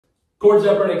Cord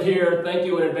Zepernick here. Thank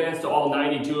you in advance to all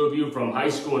 92 of you from high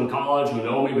school and college who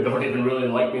know me but don't even really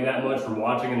like me that much for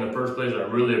watching in the first place. I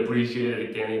really appreciate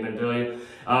it. I can't even tell you.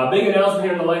 Big announcement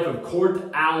here in the life of Cord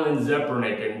Alan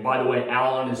Zepernick. And by the way,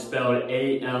 Alan is spelled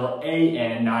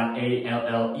A-L-A-N, not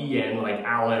A-L-L-E-N like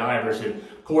Allen Iverson.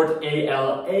 Cord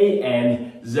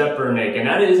A-L-A-N Zepernick.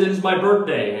 And it is my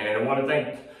birthday. And I want to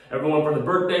thank everyone for the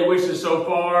birthday wishes so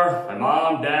far. My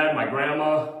mom, dad, my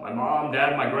grandma, my mom,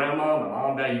 dad, my grandma, my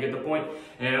mom, dad, you get the point.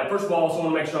 And first of all, I also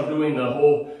want to make sure I'm doing the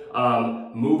whole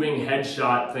moving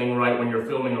headshot thing right when you're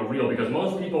filming a reel, because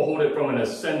most people hold it from an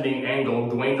ascending angle.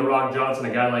 Dwayne "The Rock" Johnson,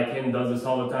 a guy like him, does this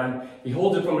all the time. He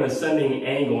holds it from an ascending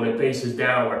angle and it faces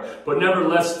downward. But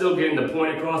nevertheless, still getting the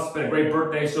point across. It's been a great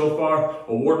birthday so far.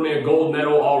 Awarded me a gold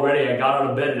medal already. I got out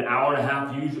of bed an hour and a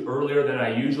half earlier than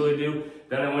I usually do.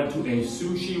 Then I went to a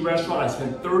sushi restaurant. I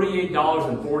spent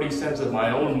 $38.40 of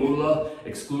my own moolah,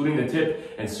 excluding the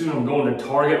tip. And soon I'm going to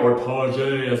Target, or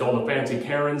Target, as all the fancy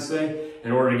Karens say,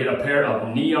 in order to get a pair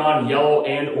of neon yellow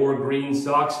and or green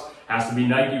socks. Has to be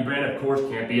Nike brand, of course.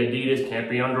 Can't be Adidas, can't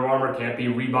be Under Armour, can't be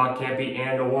Reebok, can't be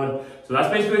And One. So that's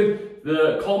basically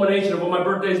the culmination of what my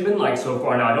birthday's been like so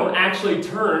far. Now, I don't actually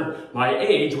turn my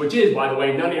age, which is, by the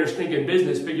way, none of your stinking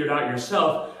business, figure it out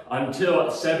yourself, until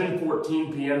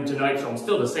 7:14 p.m. tonight. So I'm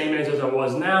still the same age as I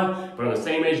was now, but I'm the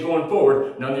same age going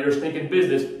forward. None of your stinking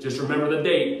business. Just remember the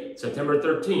date, September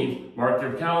 13th. Mark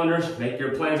your calendars, make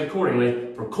your plans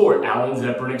accordingly for Cord Alan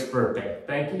Zepernick's birthday.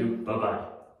 Thank you.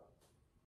 Bye-bye.